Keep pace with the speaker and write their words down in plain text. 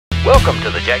Welcome to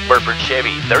the Jack Burford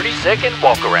Chevy 30-second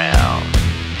walk-around.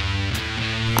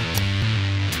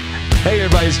 Hey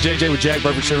everybody, it's JJ with Jack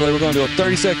Burford Chevrolet. We're going to do a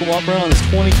 30-second walk-around on this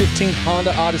 2015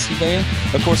 Honda Odyssey van.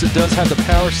 Of course, it does have the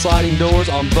power sliding doors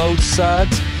on both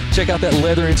sides. Check out that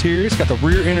leather interior. It's got the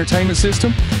rear entertainment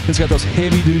system. It's got those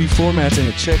heavy-duty floor mats in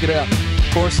it. Check it out.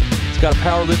 Of course, it's got a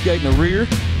power lift gate in the rear,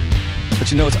 but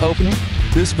you know it's opening.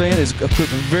 This van is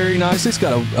equipped very nicely. It's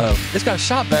got a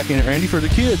shop vac in it, Randy, for the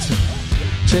kids.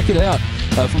 Check it out.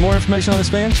 For more information on this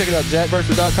van, check it out at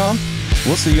jackburford.com.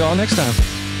 We'll see y'all next time.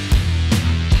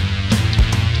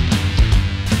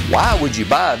 Why would you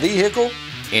buy a vehicle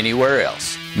anywhere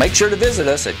else? Make sure to visit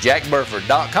us at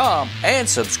jackburford.com and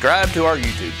subscribe to our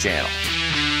YouTube channel.